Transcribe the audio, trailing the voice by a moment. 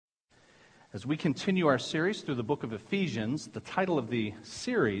As we continue our series through the book of Ephesians, the title of the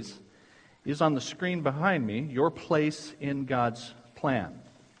series is on the screen behind me, Your Place in God's Plan.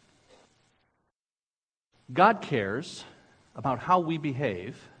 God cares about how we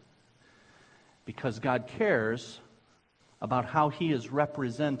behave because God cares about how He is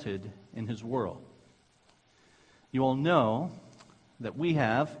represented in His world. You all know that we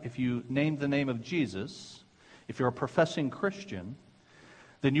have, if you name the name of Jesus, if you're a professing Christian,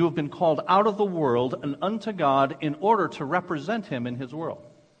 then you have been called out of the world and unto God in order to represent Him in His world.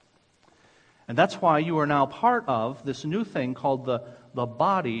 And that's why you are now part of this new thing called the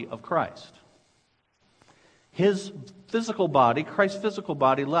body of Christ. His physical body, Christ's physical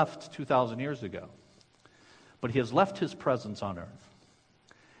body, left 2,000 years ago. But He has left His presence on earth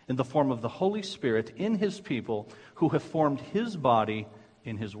in the form of the Holy Spirit in His people who have formed His body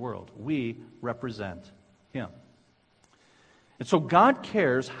in His world. We represent Him. And so God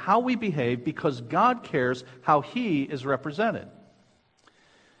cares how we behave because God cares how He is represented.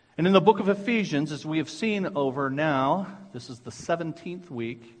 And in the book of Ephesians, as we have seen over now, this is the 17th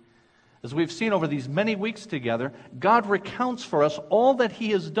week, as we've seen over these many weeks together, God recounts for us all that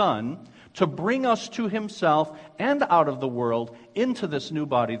He has done to bring us to Himself and out of the world into this new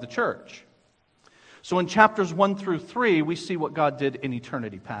body, the church. So in chapters 1 through 3, we see what God did in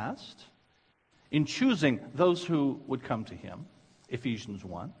eternity past, in choosing those who would come to Him, Ephesians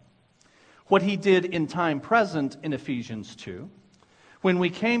 1. What He did in time present in Ephesians 2. When we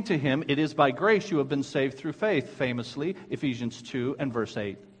came to Him, it is by grace you have been saved through faith, famously, Ephesians 2 and verse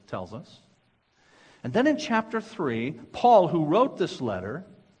 8 tells us. And then in chapter 3, Paul, who wrote this letter,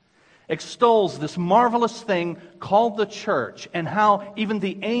 extols this marvelous thing called the church and how even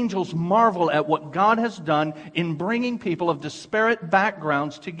the angels marvel at what God has done in bringing people of disparate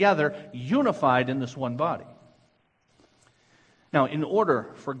backgrounds together, unified in this one body. Now, in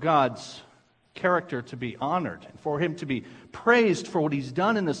order for God's character to be honored and for Him to be praised for what He's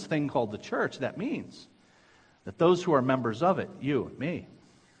done in this thing called the church, that means that those who are members of it, you and me,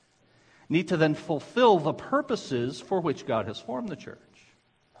 need to then fulfill the purposes for which God has formed the church.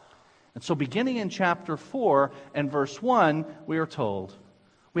 And so beginning in chapter 4 and verse 1, we are told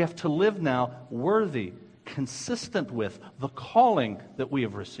we have to live now worthy, consistent with the calling that we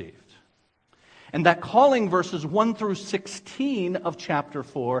have received. And that calling, verses 1 through 16 of chapter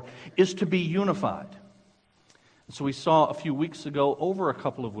 4, is to be unified. And so we saw a few weeks ago, over a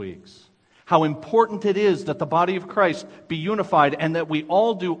couple of weeks, how important it is that the body of Christ be unified and that we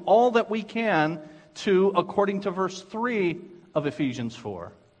all do all that we can to, according to verse 3 of Ephesians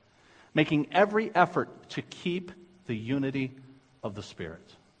 4, making every effort to keep the unity of the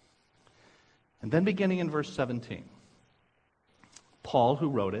Spirit. And then beginning in verse 17, Paul, who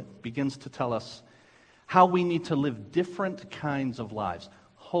wrote it, begins to tell us how we need to live different kinds of lives,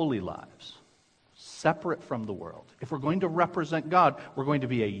 holy lives, separate from the world. If we're going to represent God, we're going to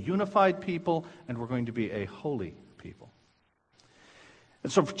be a unified people and we're going to be a holy people.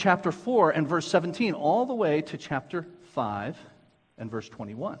 And so from chapter 4 and verse 17 all the way to chapter 5 and verse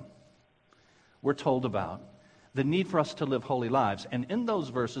 21, we're told about the need for us to live holy lives. And in those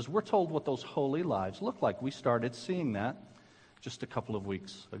verses, we're told what those holy lives look like. We started seeing that just a couple of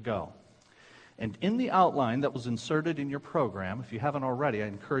weeks ago. And in the outline that was inserted in your program, if you haven't already, I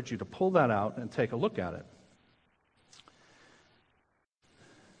encourage you to pull that out and take a look at it.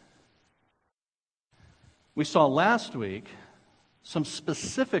 We saw last week some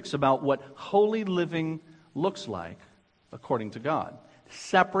specifics about what holy living looks like according to God.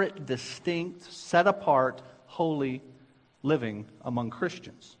 Separate, distinct, set apart, holy living among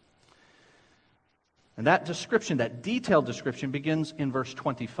Christians. And that description, that detailed description, begins in verse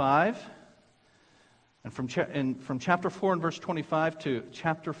 25. And from chapter 4 and verse 25 to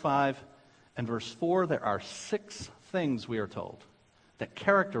chapter 5 and verse 4, there are 6 things, we are told, that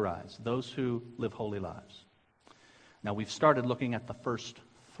characterize those who live holy lives. Now, we've started looking at the first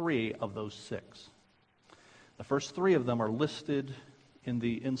 3 of those 6. The first 3 of them are listed in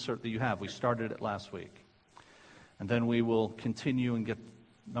the insert that you have. We started it last week. And then we will continue and get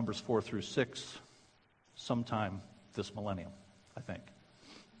numbers 4 through 6 sometime this millennium, I think.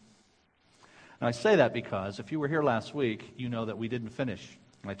 Now, I say that because if you were here last week, you know that we didn't finish.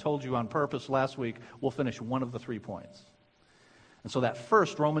 And I told you on purpose last week, we'll finish one of the 3 points. And so that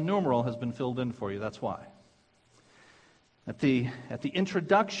first Roman numeral has been filled in for you. That's why. At the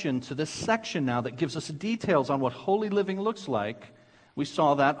introduction to this section now that gives us details on what holy living looks like, we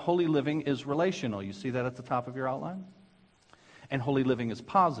saw that holy living is relational. You see that at the top of your outline? And holy living is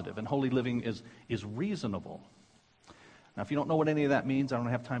positive, and holy living is reasonable. Now, if you don't know what any of that means, I don't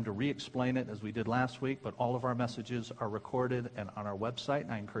have time to re-explain it as we did last week, but all of our messages are recorded and on our website,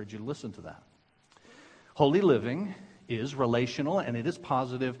 and I encourage you to listen to that. Holy living is relational, and it is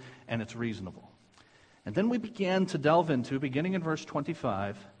positive, and it's reasonable. And then we began to delve into, beginning in verse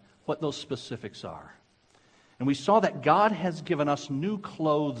 25, what those specifics are. And we saw that God has given us new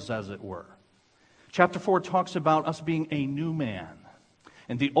clothes, as it were. Chapter 4 talks about us being a new man.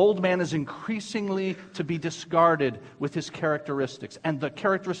 And the old man is increasingly to be discarded with his characteristics. And the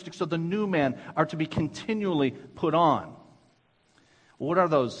characteristics of the new man are to be continually put on. What are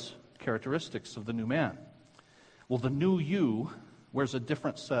those characteristics of the new man? Well, the new you wears a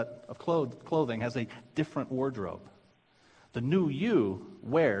different set of clothing, has a different wardrobe. The new you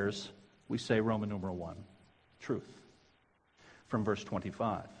wears, we say, Roman numeral 1, truth, from verse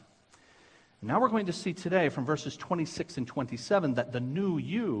 25. Now we're going to see today from verses 26 and 27 that the new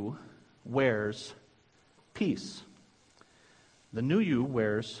you wears peace. The new you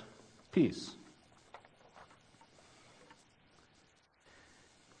wears peace.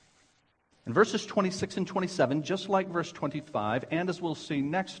 In verses 26 and 27, just like verse 25, and as we'll see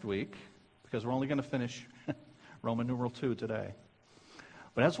next week, because we're only going to finish Roman numeral 2 today,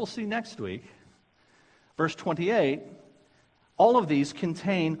 but as we'll see next week, verse 28, all of these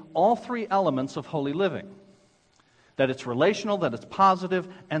contain all three elements of holy living. That it's relational, that it's positive,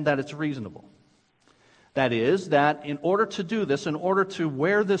 and that it's reasonable. That is, that in order to do this, in order to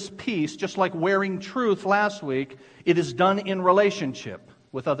wear this peace, just like wearing truth last week, it is done in relationship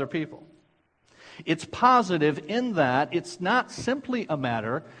with other people. It's positive in that it's not simply a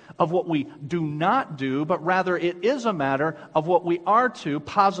matter of what we do not do, but rather it is a matter of what we are to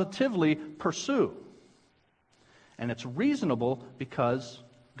positively pursue. And it's reasonable because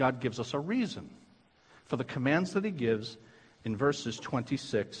God gives us a reason for the commands that He gives in verses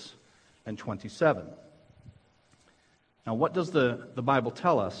 26 and 27. Now, what does the Bible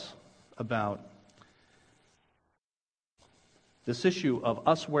tell us about this issue of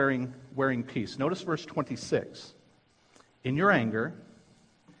us wearing peace? Notice verse 26. In your anger,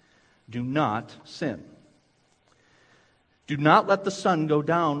 do not sin. Do not let the sun go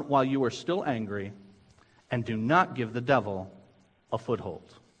down while you are still angry, and do not give the devil a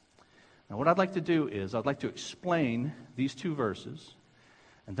foothold. Now, what I'd like to do is I'd like to explain these two verses,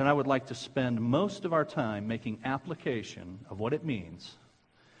 and then I would like to spend most of our time making application of what it means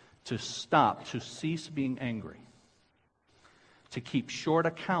to cease being angry, to keep short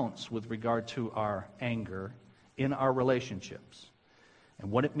accounts with regard to our anger in our relationships, and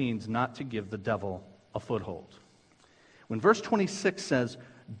what it means not to give the devil a foothold. When verse 26 says,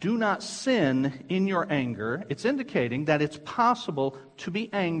 do not sin in your anger, it's indicating that it's possible to be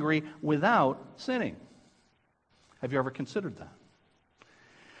angry without sinning. Have you ever considered that?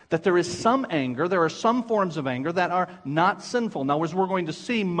 That there is some anger, there are some forms of anger that are not sinful. Now, as we're going to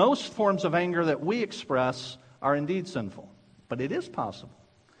see, most forms of anger that we express are indeed sinful. But it is possible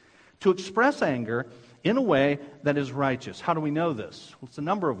to express anger in a way that is righteous. How do we know this? Well, it's a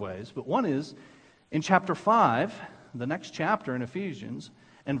number of ways, but one is in chapter 5, the next chapter in Ephesians,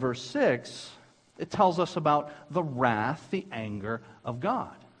 and verse 6, it tells us about the wrath, the anger of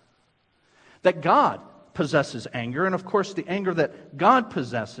God. That God possesses anger, and of course the anger that God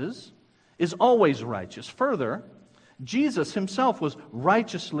possesses is always righteous. Further, Jesus himself was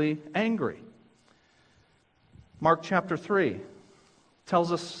righteously angry. Mark chapter 3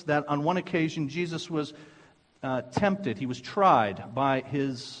 tells us that on one occasion Jesus was tempted. He was tried by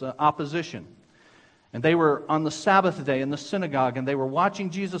his opposition. And they were on the Sabbath day in the synagogue, and they were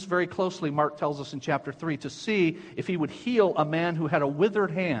watching Jesus very closely, Mark tells us in chapter 3, to see if he would heal a man who had a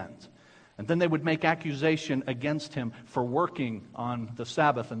withered hand. And then they would make accusation against him for working on the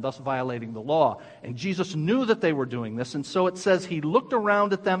Sabbath and thus violating the law. And Jesus knew that they were doing this, and so it says he looked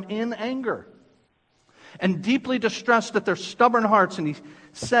around at them in anger and deeply distressed at their stubborn hearts, and he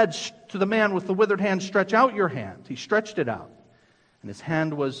said to the man with the withered hand, stretch out your hand. He stretched it out, and his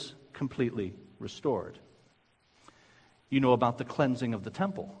hand was completely restored. You know about the cleansing of the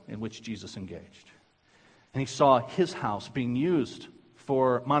temple in which Jesus engaged. And he saw his house being used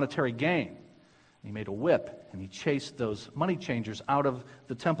for monetary gain. He made a whip, and he chased those money changers out of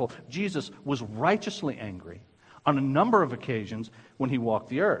the temple. Jesus was righteously angry on a number of occasions when he walked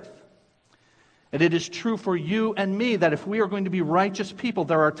the earth. And it is true for you and me that if we are going to be righteous people,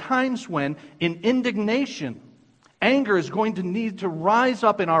 there are times when, in indignation, anger is going to need to rise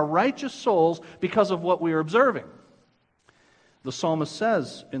up in our righteous souls because of what we are observing. The psalmist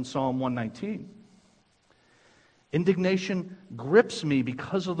says in Psalm 119, indignation grips me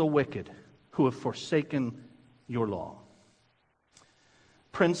because of the wicked who have forsaken your law.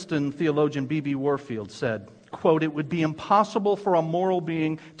 Princeton theologian B.B. Warfield said, quote, "It would be impossible for a moral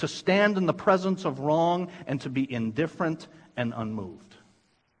being to stand in the presence of wrong and to be indifferent and unmoved."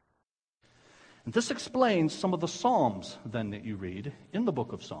 And this explains some of the Psalms, then, that you read in the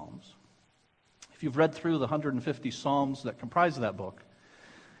book of Psalms. If you've read through the 150 Psalms that comprise that book,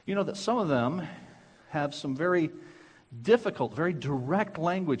 you know that some of them have some very difficult, very direct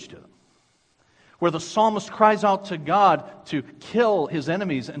language to them, where the psalmist cries out to God to kill his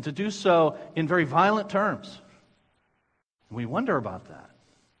enemies and to do so in very violent terms. And we wonder about that.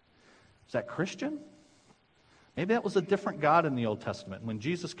 Is that Christian? Maybe that was a different God in the Old Testament. When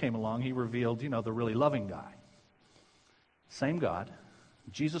Jesus came along, he revealed, the really loving guy. Same God,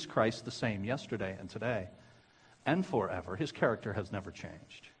 Jesus Christ, the same yesterday and today and forever. His character has never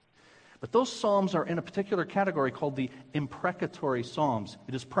changed. But those psalms are in a particular category called the imprecatory psalms.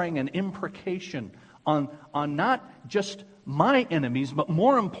 It is praying an imprecation on not just my enemies, but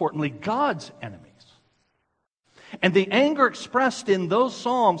more importantly, God's enemies. And the anger expressed in those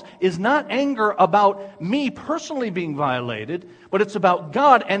psalms is not anger about me personally being violated, but it's about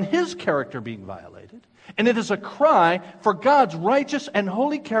God and His character being violated. And it is a cry for God's righteous and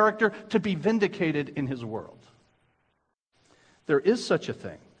holy character to be vindicated in His world. There is such a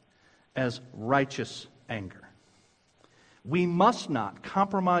thing as righteous anger. We must not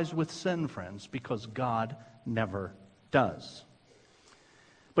compromise with sin, friends, because God never does.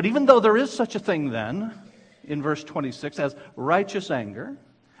 But even though there is such a thing then, in verse 26, as righteous anger,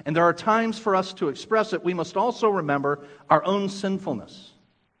 and there are times for us to express it, we must also remember our own sinfulness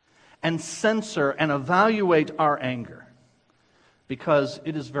and censor and evaluate our anger, because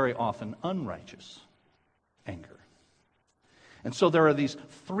it is very often unrighteous anger. And so there are these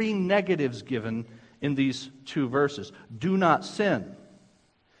three negatives given in these two verses. Do not sin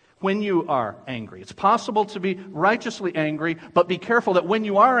when you are angry. It's possible to be righteously angry, but be careful that when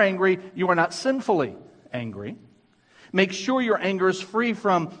you are angry, you are not sinfully angry. Make sure your anger is free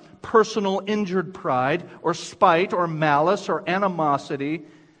from personal injured pride or spite or malice or animosity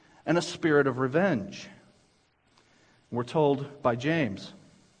and a spirit of revenge. We're told by James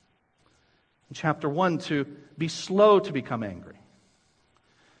in chapter 1 to be slow to become angry.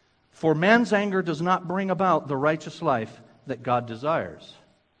 For man's anger does not bring about the righteous life that God desires,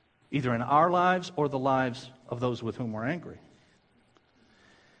 either in our lives or the lives of those with whom we're angry.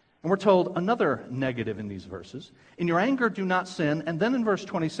 And we're told another negative in these verses. In your anger, do not sin. And then in verse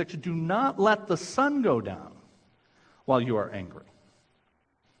 26, do not let the sun go down while you are angry.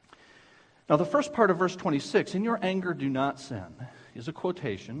 Now, the first part of verse 26, in your anger, do not sin, is a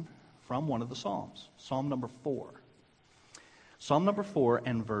quotation from one of the Psalms, Psalm number 4. Psalm number 4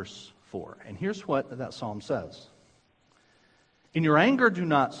 and verse 4. And here's what that psalm says. In your anger, do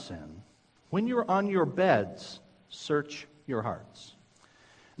not sin. When you're on your beds, search your hearts.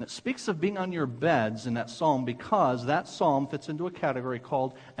 And it speaks of being on your beds in that psalm because that psalm fits into a category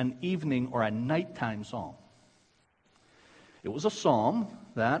called an evening or a nighttime psalm. It was a psalm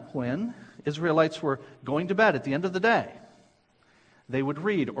that when Israelites were going to bed at the end of the day, they would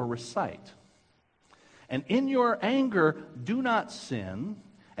read or recite. And in your anger, do not sin,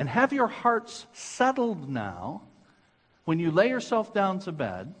 and have your hearts settled now when you lay yourself down to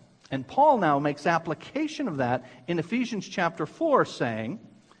bed. And Paul now makes application of that in Ephesians chapter 4, saying,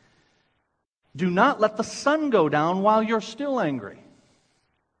 do not let the sun go down while you're still angry.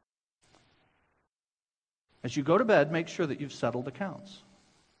 As you go to bed, make sure that you've settled accounts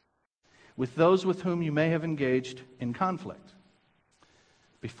with those with whom you may have engaged in conflict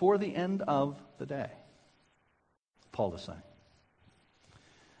before the end of the day, Paul is saying.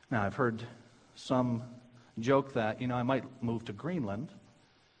 Now, I've heard some joke that, I might move to Greenland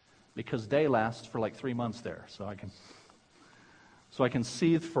because day lasts for like 3 months there, so I can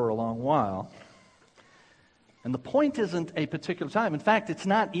seethe for a long while. And the point isn't a particular time. In fact, it's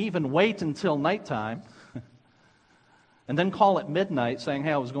not even wait until nighttime and then call it midnight saying,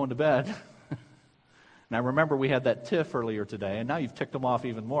 hey, I was going to bed. And I remember we had that tiff earlier today, and now you've ticked them off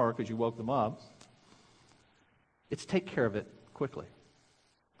even more because you woke them up. It's take care of it quickly.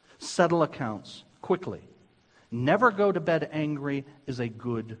 Settle accounts quickly. Never go to bed angry is a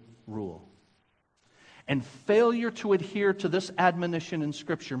good rule. And failure to adhere to this admonition in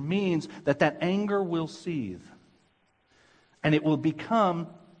Scripture means that anger will seethe. And it will become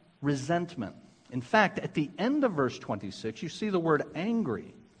resentment. In fact, at the end of verse 26, you see the word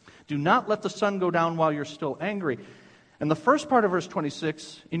angry. Do not let the sun go down while you're still angry. And the first part of verse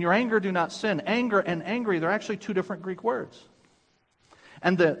 26, in your anger do not sin. Anger and angry, they're actually two different Greek words.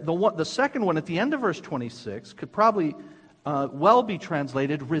 And the second one at the end of verse 26 could probably well be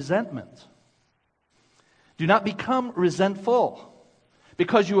translated resentment. Do not become resentful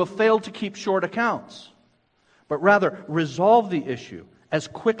because you have failed to keep short accounts. but rather resolve the issue as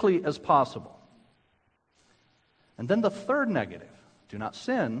quickly as possible. And then the third negative, do not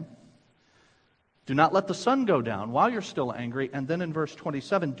sin. Do not let the sun go down while you're still angry. And then in verse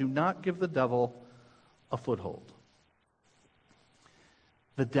 27, do not give the devil a foothold.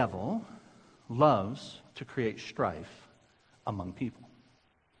 The devil loves to create strife among people.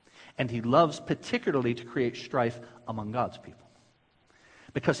 And he loves particularly to create strife among God's people,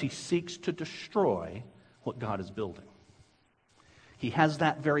 because he seeks to destroy what God is building. He has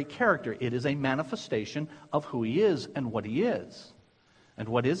that very character. It is a manifestation of who he is and what he is. And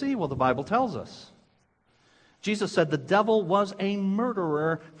what is he? Well, the Bible tells us. Jesus said the devil was a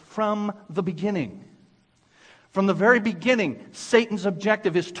murderer from the beginning. From the very beginning, Satan's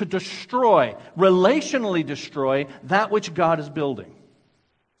objective is to destroy, relationally destroy, that which God is building.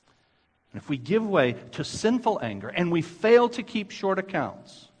 And if we give way to sinful anger and we fail to keep short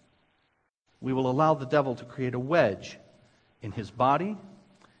accounts, we will allow the devil to create a wedge in his body,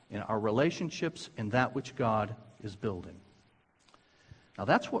 in our relationships, in that which God is building. Now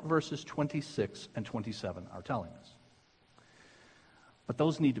that's what verses 26 and 27 are telling us. But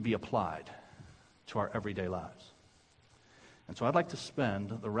those need to be applied to our everyday lives. And so I'd like to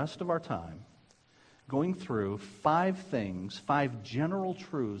spend the rest of our time going through 5 things, 5 general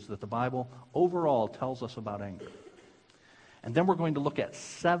truths that the Bible overall tells us about anger. And then we're going to look at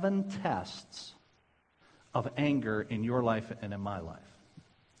 7 tests of anger in your life and in my life.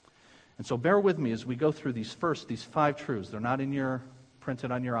 And so bear with me as we go through these 5 truths. They're not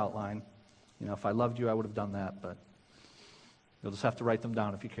printed on your outline. You know, if I loved you, I would have done that, but you'll just have to write them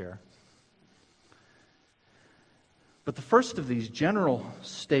down if you care. But the first of these general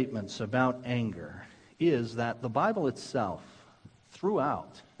statements about anger is that the Bible itself,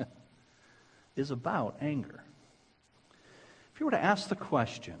 throughout, is about anger. If you were to ask the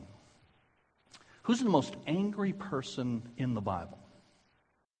question, who's the most angry person in the Bible?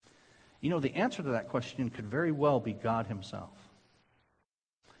 You know, the answer to that question could very well be God himself.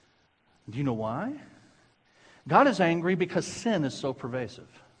 Do you know why? God is angry because sin is so pervasive.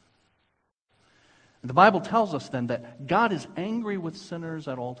 The Bible tells us then that God is angry with sinners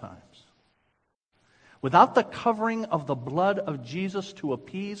at all times. Without the covering of the blood of Jesus to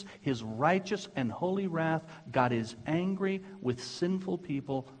appease his righteous and holy wrath, God is angry with sinful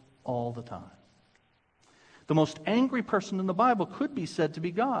people all the time. The most angry person in the Bible could be said to be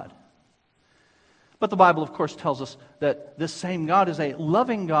God. But the Bible, of course, tells us that this same God is a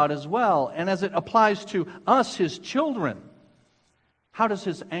loving God as well. And as it applies to us, his children, how does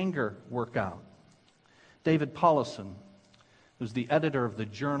his anger work out? David Paulison, who's the editor of the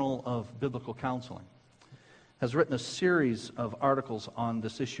Journal of Biblical Counseling, has written a series of articles on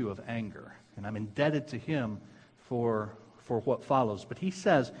this issue of anger. And I'm indebted to him for what follows. But he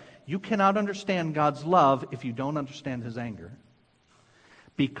says, you cannot understand God's love if you don't understand his anger.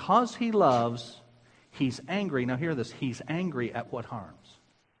 Because he loves, he's angry. Now hear this, he's angry at what harms.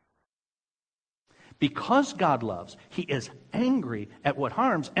 Because God loves, he is angry at what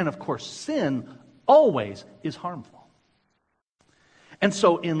harms. And of course, sin always is harmful. And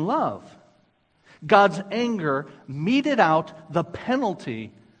so in love, God's anger meted out the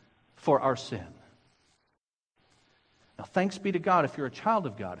penalty for our sin. Now, thanks be to God if you're a child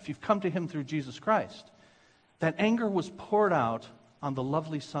of God, if you've come to him through Jesus Christ. That anger was poured out on the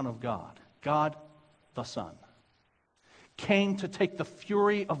lovely Son of God. God the Son came to take the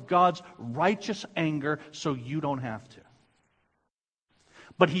fury of God's righteous anger so you don't have to.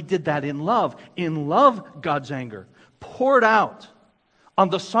 But he did that in love. In love, God's anger poured out on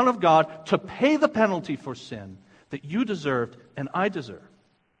the Son of God to pay the penalty for sin that you deserved and I deserve.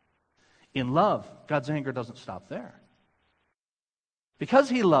 In love, God's anger doesn't stop there. Because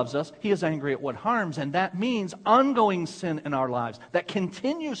he loves us, he is angry at what harms, and that means ongoing sin in our lives that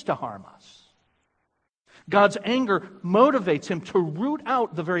continues to harm us. God's anger motivates him to root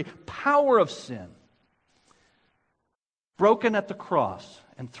out the very power of sin. Broken at the cross,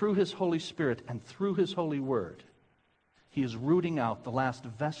 and through his Holy Spirit, and through his holy word, he is rooting out the last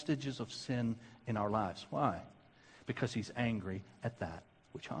vestiges of sin in our lives. Why? Because he's angry at that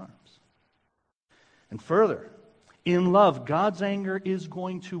which harms. And further, in love, God's anger is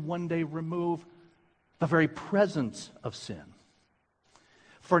going to one day remove the very presence of sin.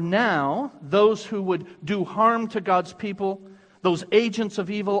 For now, those who would do harm to God's people, those agents of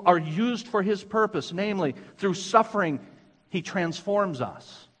evil, are used for his purpose. Namely, through suffering, he transforms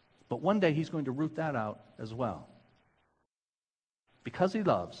us. But one day he's going to root that out as well. Because he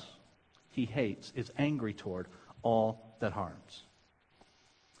loves, he hates, is angry toward all that harms.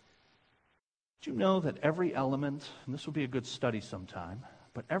 Do you know that every element, and this will be a good study sometime,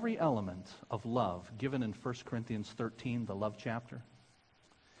 But every element of love given in 1 Corinthians 13, the love chapter,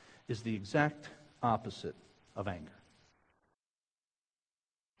 is the exact opposite of anger.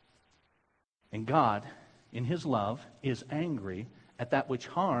 And God, in His love, is angry at that which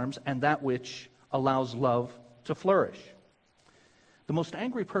harms and that which allows love to flourish. The most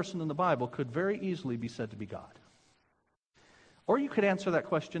angry person in the Bible could very easily be said to be God. Or you could answer that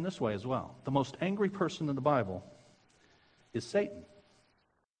question this way as well. The most angry person in the Bible is Satan.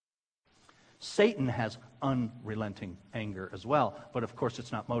 Satan has unrelenting anger as well, but of course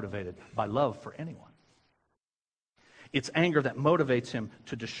it's not motivated by love for anyone. It's anger that motivates him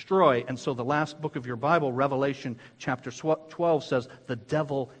to destroy, and so the last book of your Bible, Revelation chapter 12, says the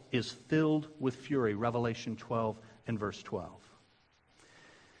devil is filled with fury, Revelation 12 and verse 12.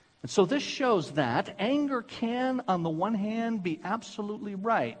 And so this shows that anger can, on the one hand, be absolutely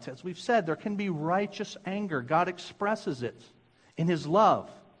right. As we've said, there can be righteous anger. God expresses it in His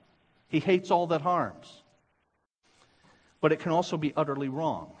love. He hates all that harms. But it can also be utterly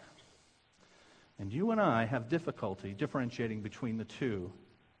wrong. And you and I have difficulty differentiating between the two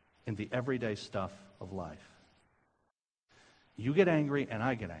in the everyday stuff of life. You get angry and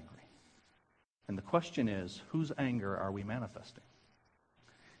I get angry. And the question is, whose anger are we manifesting?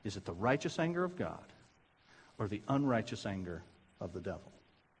 Is it the righteous anger of God or the unrighteous anger of the devil?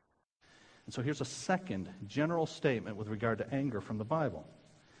 And so here's a second general statement with regard to anger from the Bible.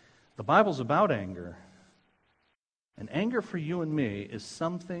 The Bible's about anger, and anger for you and me is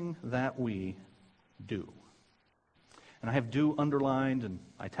something that we do. And I have do underlined and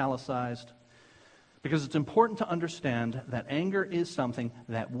italicized because it's important to understand that anger is something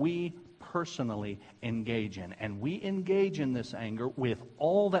that we personally engage in. And we engage in this anger with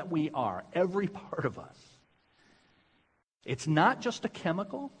all that we are, every part of us. It's not just a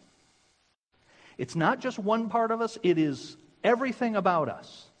chemical. It's not just one part of us. It is everything about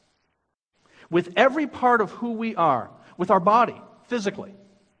us. With every part of who we are, with our body, physically.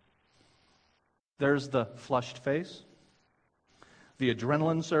 There's the flushed face, the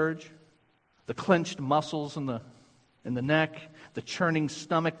adrenaline surge, the clenched muscles in the neck, the churning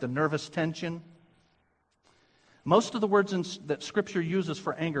stomach, the nervous tension. Most of the words that Scripture uses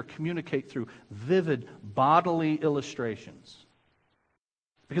for anger communicate through vivid bodily illustrations.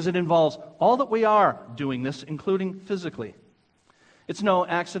 Because it involves all that we are doing this, including physically. It's no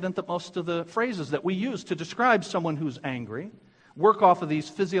accident that most of the phrases that we use to describe someone who's angry work off of these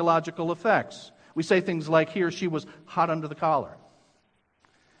physiological effects. We say things like, he or she was hot under the collar.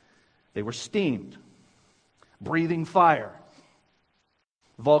 They were steamed, breathing fire,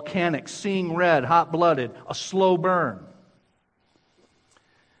 volcanic, seeing red, hot-blooded, a slow burn.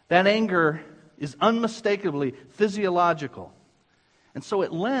 That anger is unmistakably physiological. And so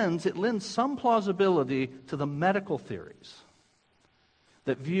it lends some plausibility to the medical theories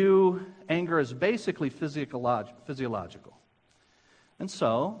that view anger as basically physiological. And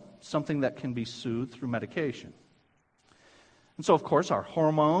so, something that can be soothed through medication. And so, of course, our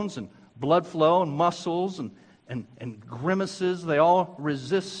hormones and blood flow and muscles and grimaces, they all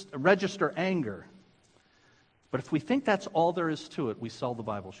register anger. But if we think that's all there is to it, we sell the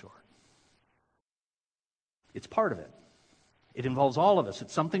Bible short. It's part of it. It involves all of us.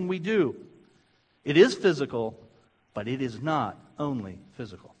 It's something we do. It is physical, but it is not only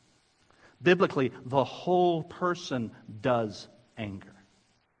physical. Biblically, the whole person does anger.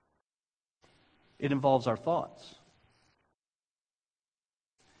 It involves our thoughts.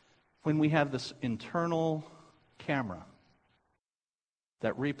 When we have this internal camera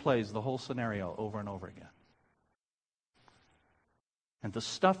that replays the whole scenario over and over again. And the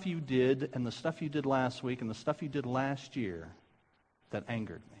stuff you did, and the stuff you did last week, and the stuff you did last year that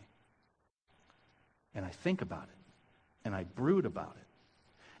angered me. And I think about it. And I brood about it.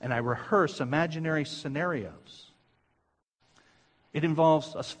 And I rehearse imaginary scenarios. It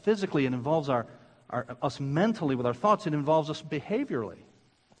involves us physically. It involves us mentally with our thoughts. It involves us behaviorally.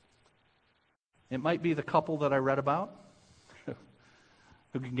 It might be the couple that I read about who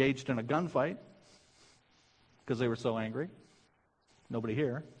engaged in a gunfight because they were so angry. Nobody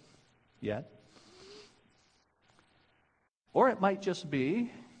here yet. Or it might just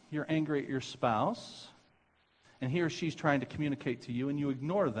be you're angry at your spouse and he or she's trying to communicate to you and you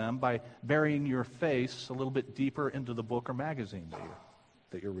ignore them by burying your face a little bit deeper into the book or magazine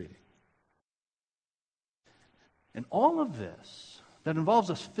that you're reading. And all of this that involves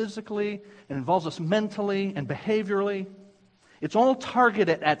us physically, and involves us mentally and behaviorally, it's all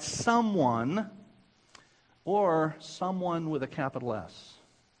targeted at someone or someone with a capital S.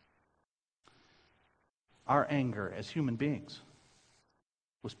 Our anger as human beings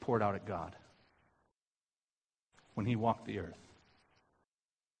was poured out at God when He walked the earth.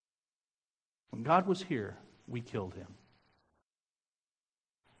 When God was here, we killed him,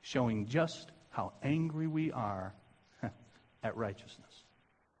 showing just how angry we are at righteousness.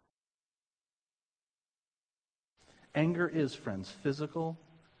 Anger is, friends, physical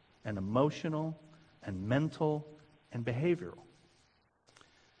and emotional and mental and behavioral.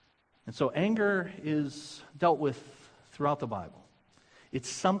 And so anger is dealt with throughout the Bible. It's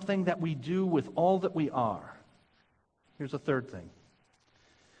something that we do with all that we are. Here's a third thing.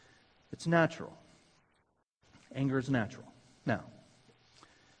 It's natural. Anger is natural. Now,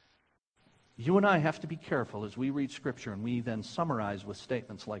 you and I have to be careful as we read Scripture and we then summarize with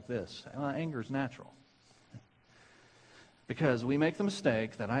statements like this. Anger is natural. Because we make the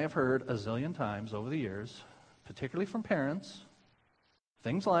mistake that I have heard a zillion times over the years, particularly from parents,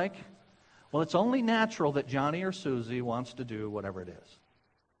 things like, well, it's only natural that Johnny or Susie wants to do whatever it is.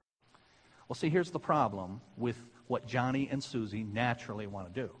 Well, see, here's the problem with what Johnny and Susie naturally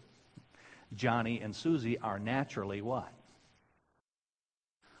want to do. Johnny and Susie are naturally what?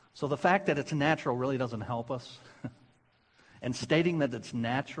 So the fact that it's natural really doesn't help us. And stating that it's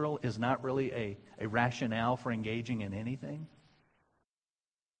natural is not really a rationale for engaging in anything.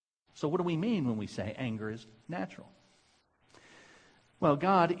 So what do we mean when we say anger is natural? Well,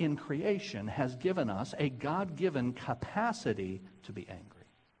 God in creation has given us a God-given capacity to be angry.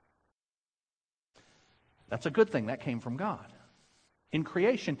 That's a good thing. That came from God. In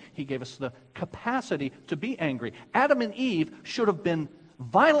creation, He gave us the capacity to be angry. Adam and Eve should have been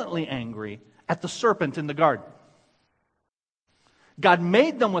violently angry at the serpent in the garden. God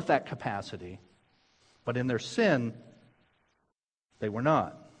made them with that capacity, but in their sin, they were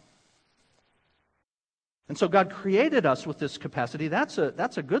not. And so God created us with this capacity. That's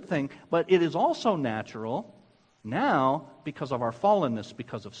a good thing, but it is also natural now because of our fallenness,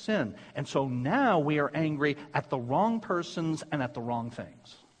 because of sin. And so now we are angry at the wrong persons and at the wrong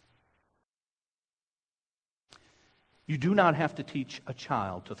things. You do not have to teach a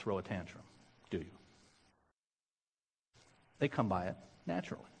child to throw a tantrum, do you? They come by it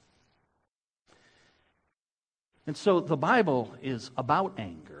naturally. And so the Bible is about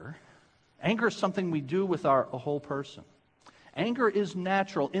anger. Anger is something we do with a whole person. Anger is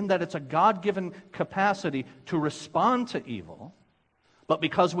natural in that it's a God-given capacity to respond to evil, but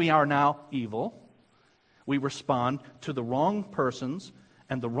because we are now evil, we respond to the wrong persons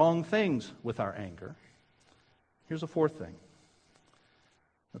and the wrong things with our anger. Here's a fourth thing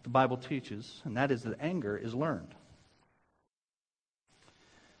that the Bible teaches, and that is that anger is learned.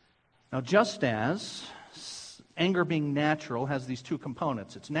 Now, just as anger being natural has these two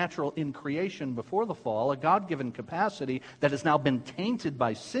components. It's natural in creation before the fall, a God-given capacity that has now been tainted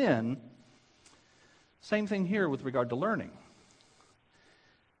by sin. Same thing here with regard to learning.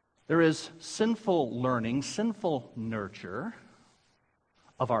 There is sinful learning, sinful nurture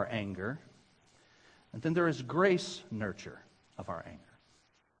of our anger, and then there is grace nurture of our anger.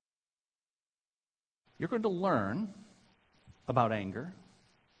 You're going to learn about anger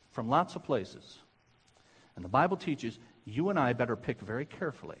from lots of places. And the Bible teaches you and I better pick very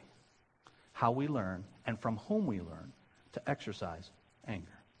carefully how we learn and from whom we learn to exercise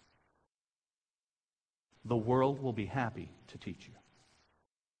anger. The world will be happy to teach you.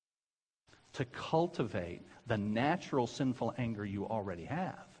 To cultivate the natural sinful anger you already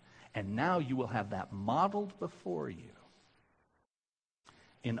have. And now you will have that modeled before you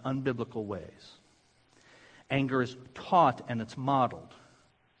in unbiblical ways. Anger is taught and it's modeled.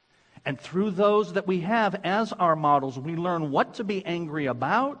 And through those that we have as our models, we learn what to be angry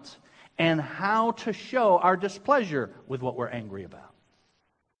about and how to show our displeasure with what we're angry about.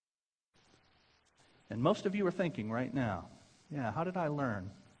 And most of you are thinking right now, yeah, how did I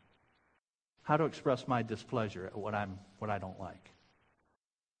learn how to express my displeasure at what I don't like?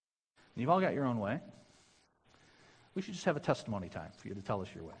 And you've all got your own way. We should just have a testimony time for you to tell us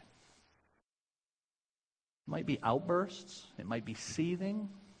your way. It might be outbursts. It might be seething,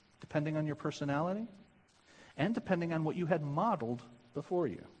 depending on your personality, and depending on what you had modeled before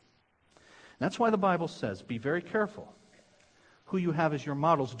you. That's why the Bible says, be very careful who you have as your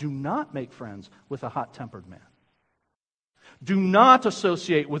models. Do not make friends with a hot-tempered man. Do not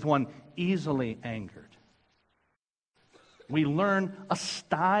associate with one easily angered. We learn a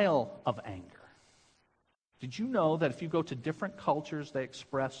style of anger. Did you know that if you go to different cultures, they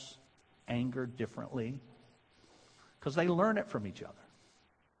express anger differently? Because they learn it from each other.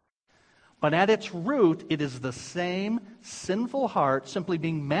 But at its root, it is the same sinful heart simply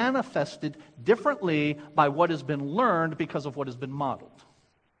being manifested differently by what has been learned because of what has been modeled.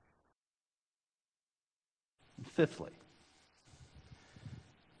 And fifthly,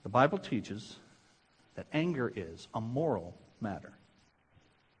 the Bible teaches that anger is a moral matter.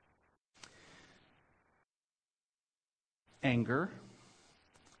 anger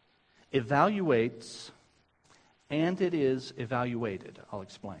evaluates and it is evaluated. I'll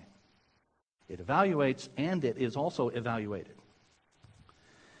explain. It evaluates and it is also evaluated.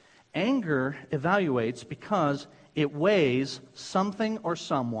 Anger evaluates because it weighs something or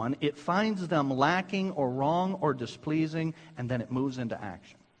someone, it finds them lacking or wrong or displeasing, and then it moves into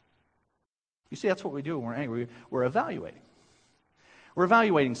action. You see, that's what we do when we're angry. We're evaluating. We're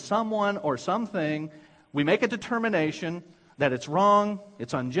evaluating someone or something. We make a determination that it's wrong,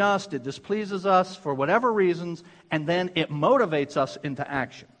 it's unjust, it displeases us for whatever reasons, and then it motivates us into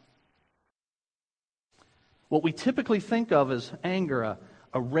action. What we typically think of as anger,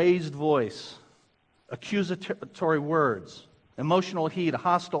 a raised voice, accusatory words, emotional heat, a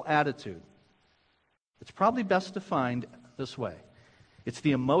hostile attitude. It's probably best defined this way. It's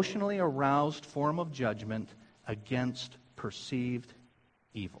the emotionally aroused form of judgment against perceived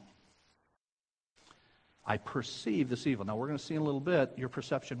evil. I perceive this evil. Now, we're going to see in a little bit, your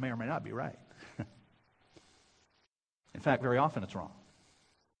perception may or may not be right. In fact, very often it's wrong.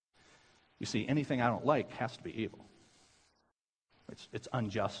 You see, anything I don't like has to be evil. It's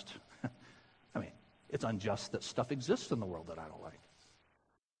unjust. I mean, it's unjust that stuff exists in the world that I don't like.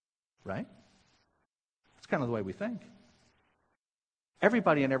 Right? That's kind of the way we think.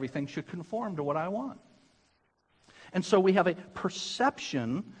 Everybody and everything should conform to what I want. And so we have a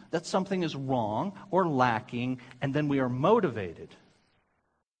perception that something is wrong or lacking, and then we are motivated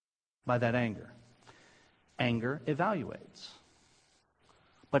by that anger. Anger evaluates.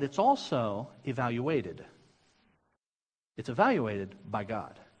 But it's also evaluated. It's evaluated by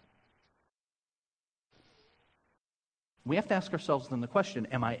God. We have to ask ourselves then the question,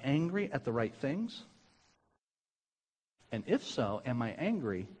 am I angry at the right things? And if so, am I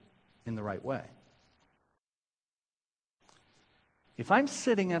angry in the right way? If I'm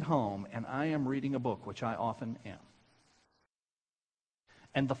sitting at home and I am reading a book, which I often am,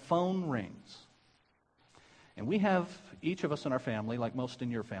 and the phone rings, and we have, each of us in our family, like most in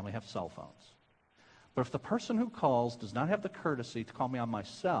your family, have cell phones. But if the person who calls does not have the courtesy to call me on my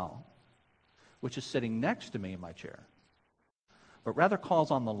cell, which is sitting next to me in my chair, but rather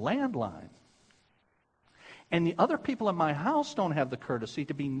calls on the landline, and the other people in my house don't have the courtesy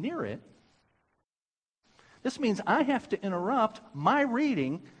to be near it, this means I have to interrupt my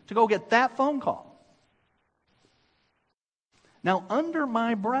reading to go get that phone call. Now, under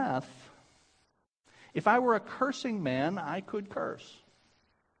my breath, if I were a cursing man, I could curse.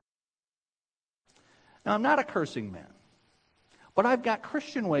 Now, I'm not a cursing man, but I've got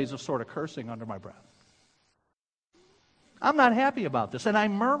Christian ways of sort of cursing under my breath. I'm not happy about this, and I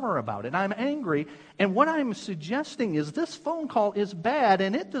murmur about it. I'm angry, and what I'm suggesting is this phone call is bad,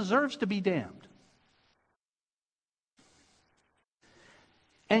 and it deserves to be damned.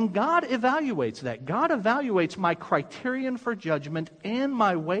 And God evaluates that. God evaluates my criterion for judgment and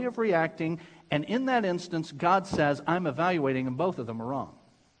my way of reacting, and in that instance, God says, I'm evaluating, and both of them are wrong.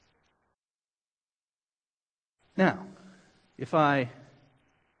 Now, if I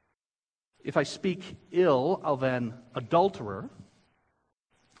speak ill of an adulterer,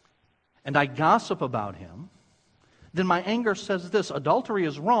 and I gossip about him, then my anger says this: adultery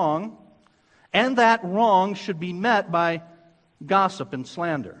is wrong, and that wrong should be met by gossip and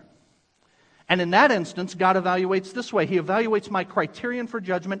slander. And in that instance, God evaluates this way. He evaluates my criterion for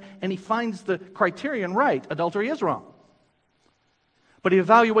judgment, and He finds the criterion right. Adultery is wrong. But He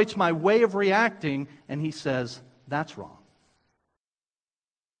evaluates my way of reacting, and He says, that's wrong.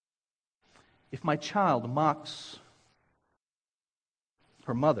 If my child mocks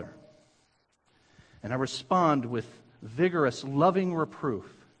her mother, and I respond with vigorous, loving reproof,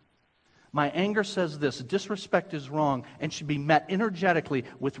 my anger says this: disrespect is wrong and should be met energetically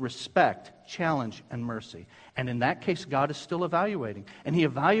with respect, challenge, and mercy. And in that case, God is still evaluating. And He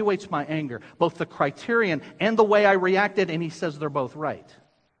evaluates my anger, both the criterion and the way I reacted, and He says they're both right.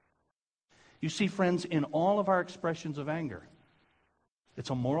 You see, friends, in all of our expressions of anger,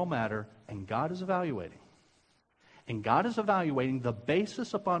 it's a moral matter, and God is evaluating. And God is evaluating the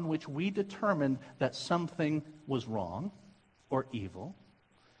basis upon which we determined that something was wrong or evil.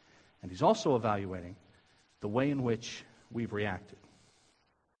 And He's also evaluating the way in which we've reacted.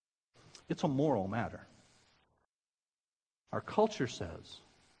 It's a moral matter. Our culture says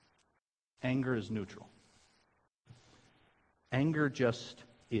anger is neutral. Anger just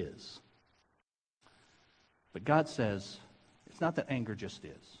is. But God says it's not that anger just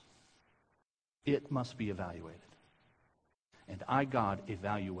is. It must be evaluated. And I, God,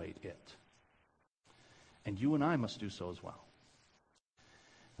 evaluate it. And you and I must do so as well.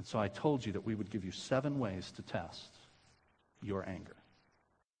 And so I told you that we would give you 7 ways to test your anger.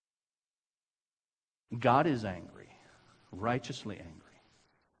 God is angry righteously angry.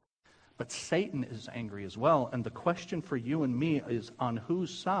 But Satan is angry as well, and the question for you and me is, on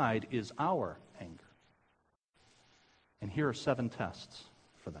whose side is our anger? And here are 7 tests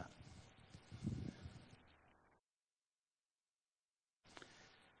for that.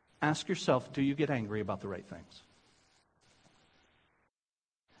 Ask yourself, do you get angry about the right things?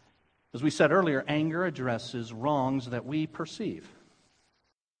 As we said earlier, anger addresses wrongs that we perceive.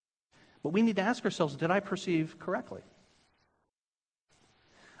 But we need to ask ourselves, did I perceive correctly?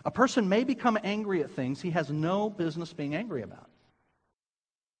 A person may become angry at things he has no business being angry about.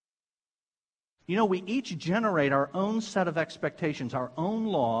 You know, we each generate our own set of expectations, our own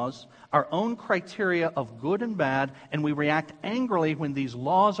laws, our own criteria of good and bad, and we react angrily when these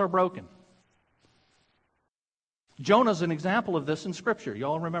laws are broken. Jonah's an example of this in Scripture. You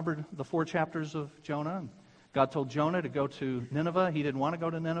all remember the 4 chapters of Jonah? God told Jonah to go to Nineveh. He didn't want to go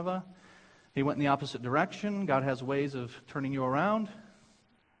to Nineveh. He went in the opposite direction. God has ways of turning you around.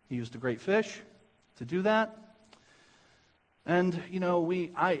 He used a great fish to do that. And, you know,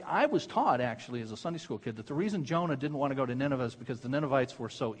 I was taught, actually, as a Sunday school kid, that the reason Jonah didn't want to go to Nineveh is because the Ninevites were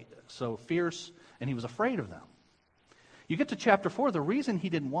so fierce, and he was afraid of them. You get to chapter 4, the reason he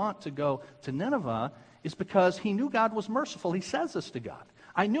didn't want to go to Nineveh is because he knew God was merciful. He says this to God.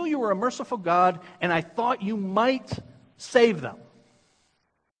 I knew you were a merciful God, and I thought you might save them.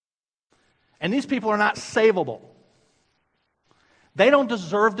 And these people are not savable. They don't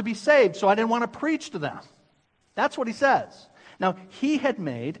deserve to be saved, so I didn't want to preach to them. That's what he says. Now, he had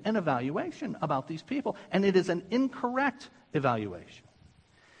made an evaluation about these people, and it is an incorrect evaluation.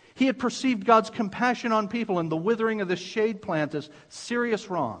 He had perceived God's compassion on people and the withering of the shade plant as serious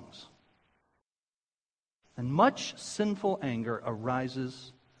wrongs. And much sinful anger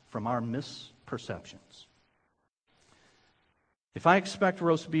arises from our misperceptions. If I expect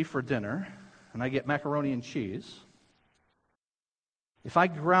roast beef for dinner, and I get macaroni and cheese, if I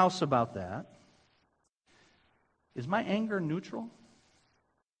grouse about that, is my anger neutral?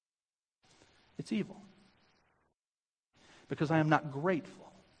 It's evil. Because I am not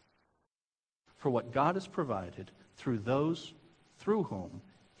grateful for what God has provided through those through whom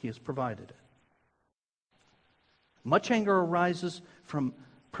He has provided it. Much anger arises from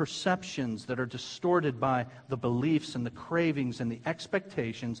perceptions that are distorted by the beliefs and the cravings and the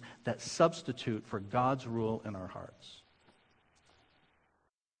expectations that substitute for God's rule in our hearts.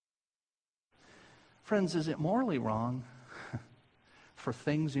 Friends, is it morally wrong for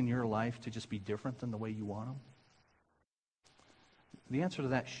things in your life to just be different than the way you want them? The answer to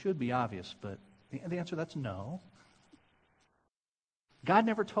that should be obvious, but the answer to that's no. God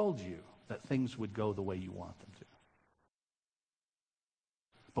never told you that things would go the way you want them to.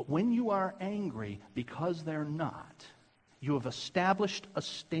 But when you are angry because they're not, you have established a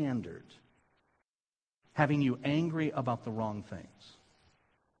standard having you angry about the wrong things.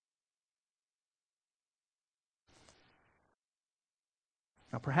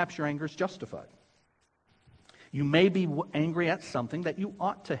 Now, perhaps your anger is justified. You may be angry at something that you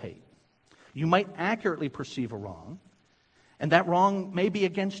ought to hate. You might accurately perceive a wrong, and that wrong may be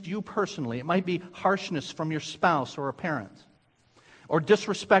against you personally. It might be harshness from your spouse or a parent, or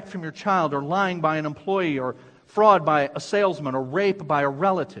disrespect from your child, or lying by an employee, or fraud by a salesman, or rape by a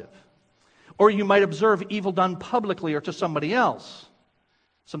relative. Or you might observe evil done publicly or to somebody else.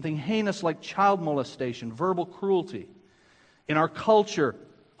 Something heinous like child molestation, verbal cruelty. In our culture,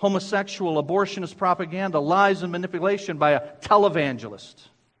 homosexual, abortionist propaganda, lies and manipulation by a televangelist,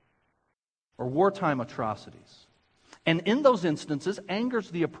 or wartime atrocities. And in those instances, anger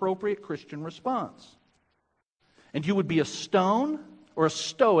is the appropriate Christian response. And you would be a stone or a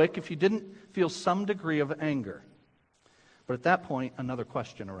stoic if you didn't feel some degree of anger. But at that point, another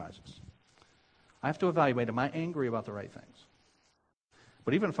question arises. I have to evaluate, am I angry about the right things?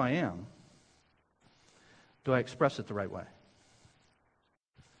 But even if I am, do I express it the right way?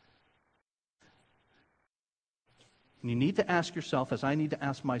 And you need to ask yourself, as I need to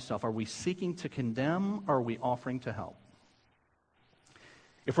ask myself, are we seeking to condemn or are we offering to help?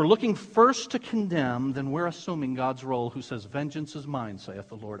 If we're looking first to condemn, then we're assuming God's role, who says, vengeance is mine, saith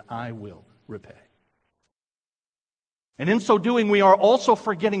the Lord, I will repay. And in so doing, we are also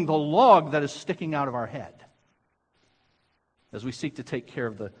forgetting the log that is sticking out of our head as we seek to take care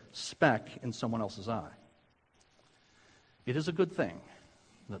of the speck in someone else's eye. It is a good thing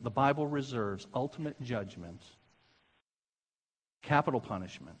that the Bible reserves ultimate judgment, capital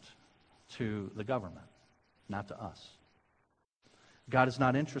punishment, to the government, not to us. God is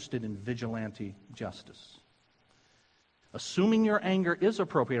not interested in vigilante justice. Assuming your anger is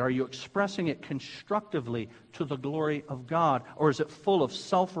appropriate, are you expressing it constructively to the glory of God? Or is it full of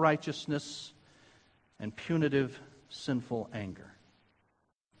self-righteousness and punitive sinful anger.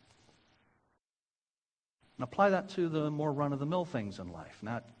 And apply that to the more run-of-the-mill things in life,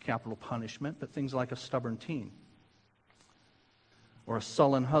 not capital punishment, but things like a stubborn teen, or a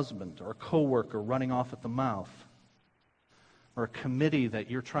sullen husband, or a coworker running off at the mouth, or a committee that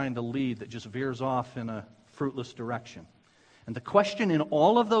you're trying to lead that just veers off in a fruitless direction. And the question in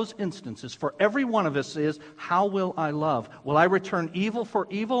all of those instances for every one of us is, how will I love? Will I return evil for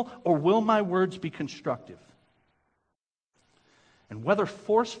evil, or will my words be constructive? And whether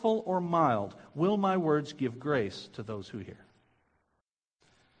forceful or mild, will my words give grace to those who hear?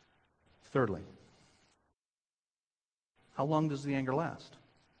 Thirdly, how long does the anger last?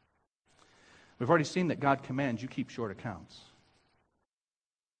 We've already seen that God commands you keep short accounts.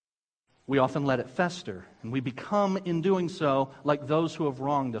 We often let it fester, and we become, in doing so, like those who have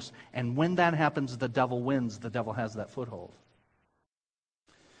wronged us. And when that happens, the devil wins. The devil has that foothold.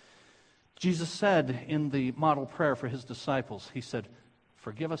 Jesus said in the model prayer for his disciples, he said,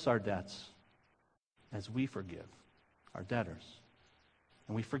 "Forgive us our debts as we forgive our debtors."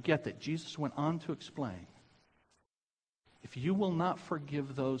 And we forget that Jesus went on to explain, if you will not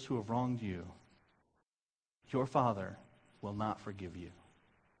forgive those who have wronged you, your Father will not forgive you.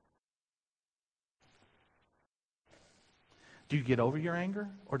 Do you get over your anger,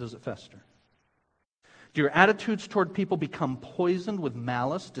 or does it fester? Do your attitudes toward people become poisoned with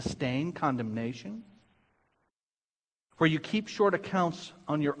malice, disdain, condemnation? Where you keep short accounts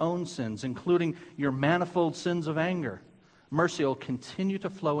on your own sins, including your manifold sins of anger, mercy will continue to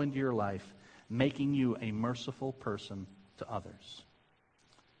flow into your life, making you a merciful person to others.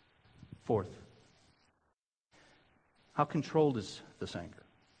 Fourth, how controlled is this anger?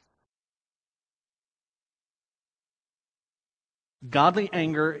 Godly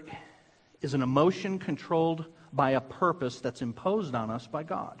anger is an emotion controlled by a purpose that's imposed on us by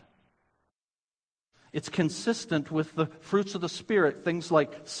God. It's consistent with the fruits of the Spirit, things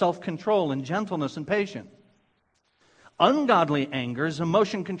like self-control and gentleness and patience. Ungodly anger is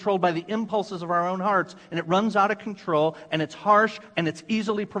emotion controlled by the impulses of our own hearts, and it runs out of control, and it's harsh, and it's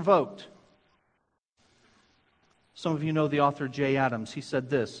easily provoked. Some of you know the author Jay Adams. He said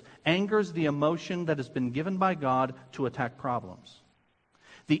this: anger is the emotion that has been given by God to attack problems.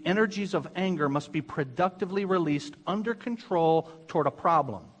 The energies of anger must be productively released under control toward a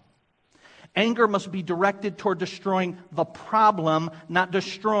problem. Anger must be directed toward destroying the problem, not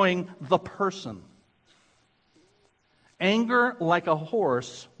destroying the person. Anger, like a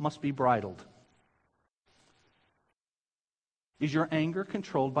horse, must be bridled. Is your anger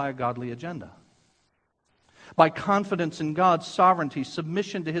controlled by a godly agenda? By confidence in God's sovereignty,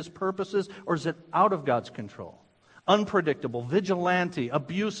 submission to His purposes, or is it out of God's control? Unpredictable, vigilante,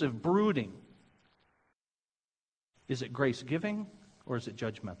 abusive, brooding. Is it grace-giving, or is it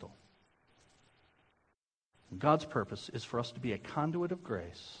judgmental? God's purpose is for us to be a conduit of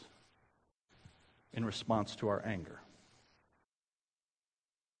grace in response to our anger.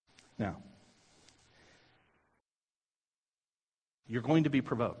 Now, you're going to be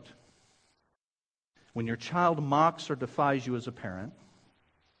provoked. When your child mocks or defies you as a parent,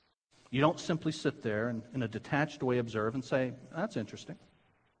 you don't simply sit there and in a detached way observe and say, "That's interesting.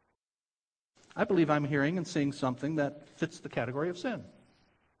 I believe I'm hearing and seeing something that fits the category of sin.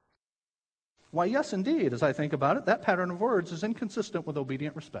 Why, yes, indeed, as I think about it, that pattern of words is inconsistent with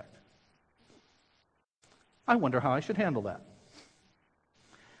obedient respect. I wonder how I should handle that."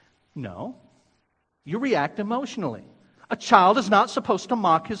 No. You react emotionally. A child is not supposed to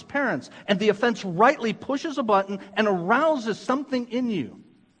mock his parents, and the offense rightly pushes a button and arouses something in you.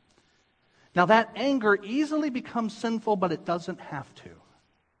 Now, that anger easily becomes sinful, but it doesn't have to.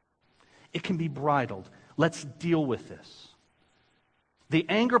 It can be bridled. Let's deal with this. The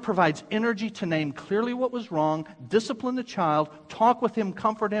anger provides energy to name clearly what was wrong, discipline the child, talk with him,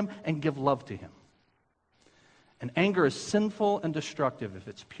 comfort him, and give love to him. And anger is sinful and destructive if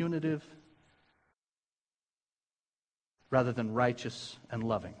it's punitive rather than righteous and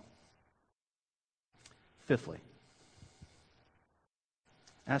loving. Fifthly,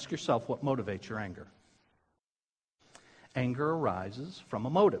 ask yourself what motivates your anger. Anger arises from a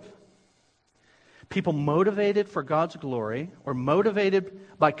motive. People motivated for God's glory, or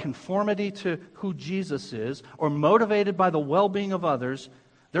motivated by conformity to who Jesus is, or motivated by the well-being of others,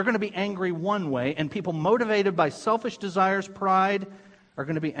 they're going to be angry one way, and people motivated by selfish desires, pride, are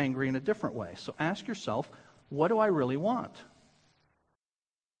going to be angry in a different way. So ask yourself, what do I really want?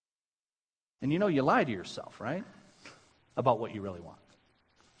 And you know you lie to yourself, right? About what you really want.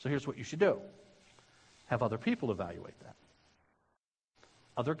 So here's what you should do. Have other people evaluate that.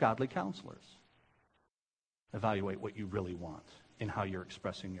 Other godly counselors evaluate what you really want in how you're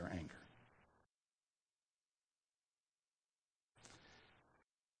expressing your anger.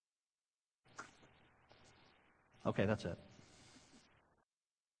 Okay, that's it.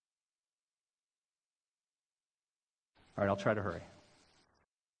 All right, I'll try to hurry.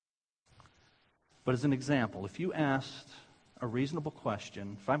 But as an example, if you asked a reasonable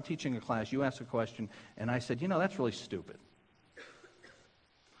question, if I'm teaching a class, you ask a question, and I said, that's really stupid.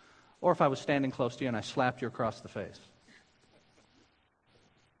 Or if I was standing close to you and I slapped you across the face,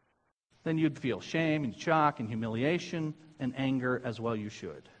 then you'd feel shame and shock and humiliation and anger, as well you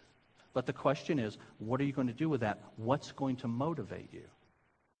should. But the question is, what are you going to do with that? What's going to motivate you?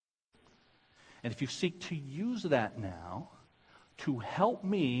 And if you seek to use that now to help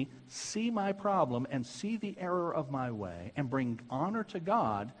me see my problem and see the error of my way and bring honor to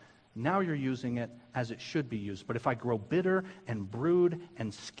God, now you're using it as it should be used. But if I grow bitter and brood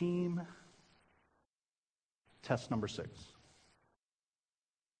and scheme, test number 6.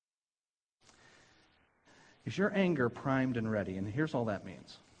 Is your anger primed and ready? And here's all that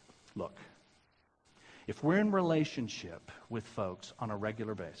means. Look, if we're in relationship with folks on a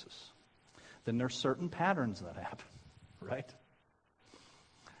regular basis, then there's certain patterns that happen, right?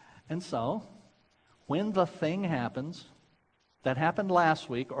 And so, when the thing happens that happened last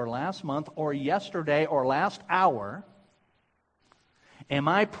week or last month or yesterday or last hour, am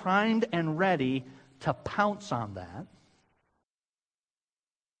I primed and ready to pounce on that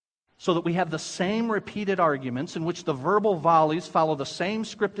so that we have the same repeated arguments in which the verbal volleys follow the same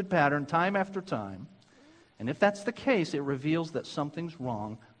scripted pattern time after time? And if that's the case, it reveals that something's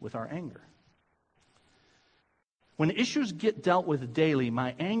wrong with our anger. When issues get dealt with daily,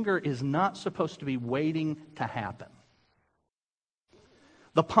 my anger is not supposed to be waiting to happen.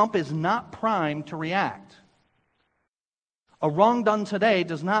 The pump is not primed to react. A wrong done today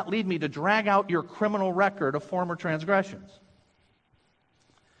does not lead me to drag out your criminal record of former transgressions.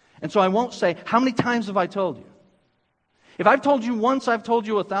 And so I won't say, how many times have I told you? If I've told you once, I've told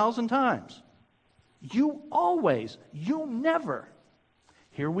you 1,000 times. You always, you never.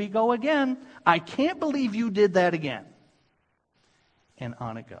 Here we go again. I can't believe you did that again. And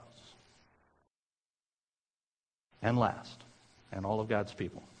on it goes. And last, and all of God's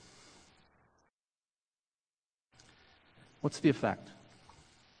people. What's the effect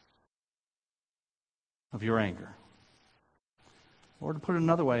of your anger? Or to put it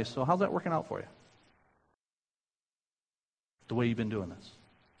another way, so how's that working out for you? The way you've been doing this.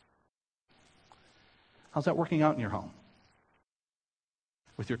 How's that working out in your home?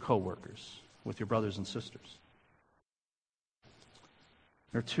 With your coworkers, with your brothers and sisters?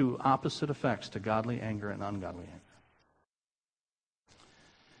 There are two opposite effects to godly anger and ungodly anger.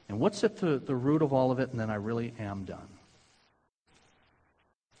 And what's at the root of all of it, and then I really am done.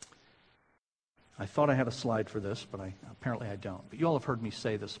 I thought I had a slide for this, but apparently I don't. But you all have heard me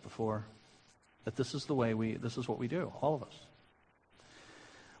say this before, that this is what we do, all of us.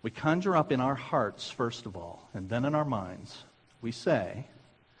 We conjure up in our hearts, first of all, and then in our minds, we say,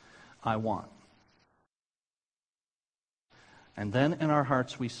 I want. And then in our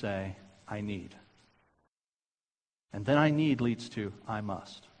hearts we say, I need. And then I need leads to, I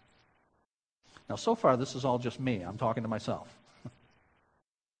must. Now, so far, this is all just me. I'm talking to myself.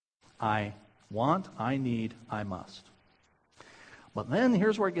 I want, I need, I must. But then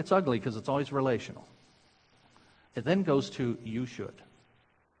here's where it gets ugly, because it's always relational. It then goes to you should.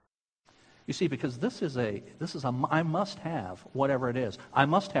 You see, because this is a I must have whatever it is. I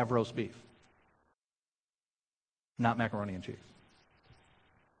must have roast beef, not macaroni and cheese.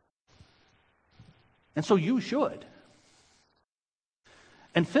 And so you should.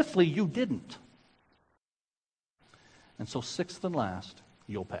 And fifthly, you didn't. And so sixth and last,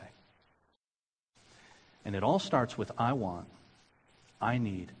 you'll pay. And it all starts with I want, I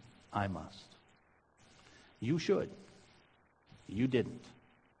need, I must. You should. You didn't.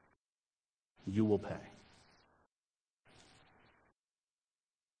 You will pay.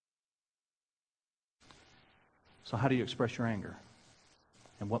 So how do you express your anger?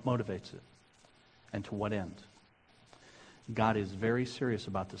 And what motivates it? And to what end? God is very serious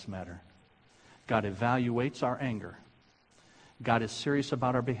about this matter. God evaluates our anger. God is serious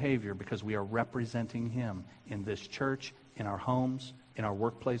about our behavior because we are representing Him in this church, in our homes, in our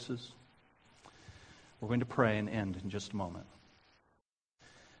workplaces. We're going to pray and end in just a moment.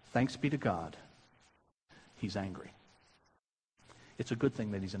 Thanks be to God, He's angry. It's a good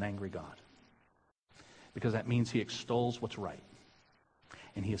thing that He's an angry God, because that means He extols what's right.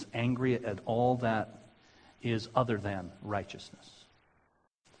 And He is angry at all that is other than righteousness.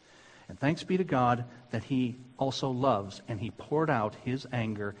 And thanks be to God that He also loves, and He poured out His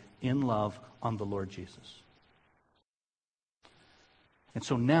anger in love on the Lord Jesus. And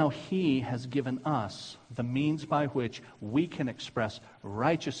so now He has given us the means by which we can express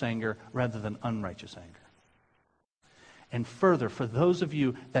righteous anger rather than unrighteous anger. And further, for those of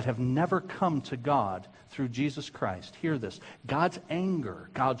you that have never come to God through Jesus Christ, hear this. God's anger,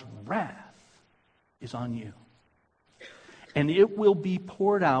 God's wrath is on you. And it will be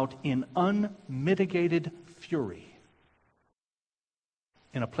poured out in unmitigated fury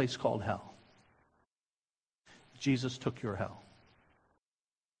in a place called hell. Jesus took your hell.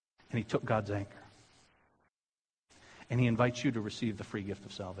 And he took God's anger. And he invites you to receive the free gift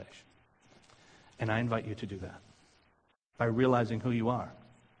of salvation. And I invite you to do that by realizing who you are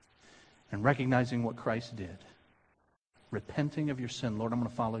and recognizing what Christ did. Repenting of your sin. Lord, I'm going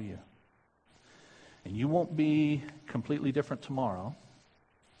to follow you. And you won't be completely different tomorrow.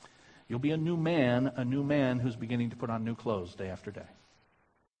 You'll be a new man who's beginning to put on new clothes day after day.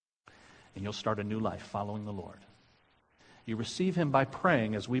 And you'll start a new life following the Lord. You receive him by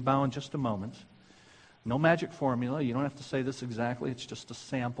praying as we bow in just a moment. No magic formula. You don't have to say this exactly. It's just a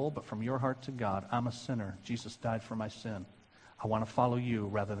sample. But from your heart to God, I'm a sinner. Jesus died for my sin. I want to follow you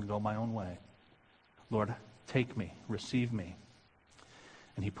rather than go my own way. Lord, take me. Receive me.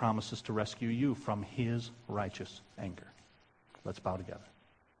 And he promises to rescue you from his righteous anger. Let's bow together.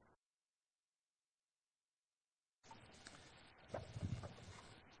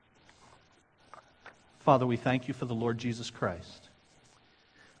 Father, we thank you for the Lord Jesus Christ,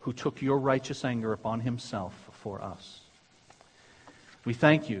 who took your righteous anger upon himself for us. We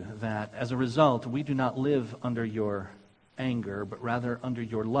thank you that as a result, we do not live under your anger, but rather under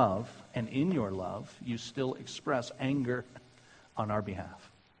your love. And in your love, you still express anger on our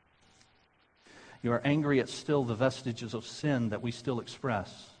behalf. You are angry at still the vestiges of sin that we still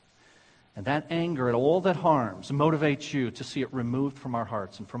express. And that anger at all that harms motivates you to see it removed from our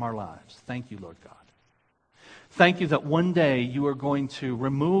hearts and from our lives. Thank you, Lord God. Thank you that one day you are going to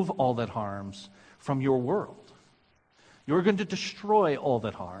remove all that harms from your world. You are going to destroy all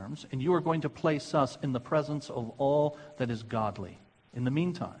that harms, and you are going to place us in the presence of all that is godly. In the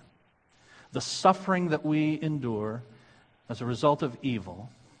meantime, the suffering that we endure as a result of evil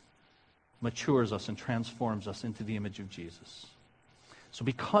matures us and transforms us into the image of Jesus. So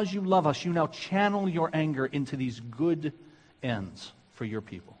because you love us, you now channel your anger into these good ends for your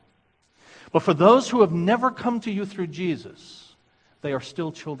people. But for those who have never come to you through Jesus, they are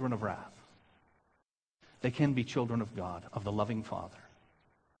still children of wrath. They can be children of God, of the loving Father.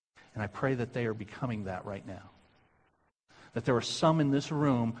 And I pray that they are becoming that right now. That there are some in this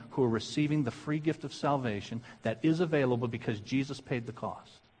room who are receiving the free gift of salvation that is available because Jesus paid the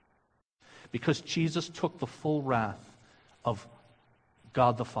cost. Because Jesus took the full wrath of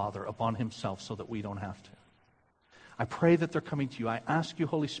God the Father upon himself so that we don't have to. I pray that they're coming to you. I ask you,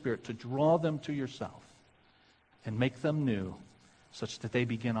 Holy Spirit, to draw them to yourself and make them new such that they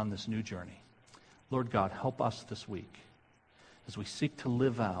begin on this new journey. Lord God, help us this week as we seek to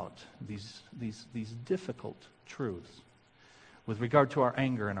live out these difficult truths with regard to our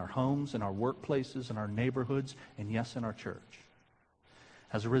anger in our homes, in our workplaces, in our neighborhoods, and yes, in our church.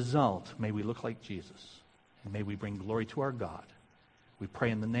 As a result, may we look like Jesus, and may we bring glory to our God. We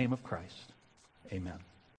pray in the name of Christ. Amen.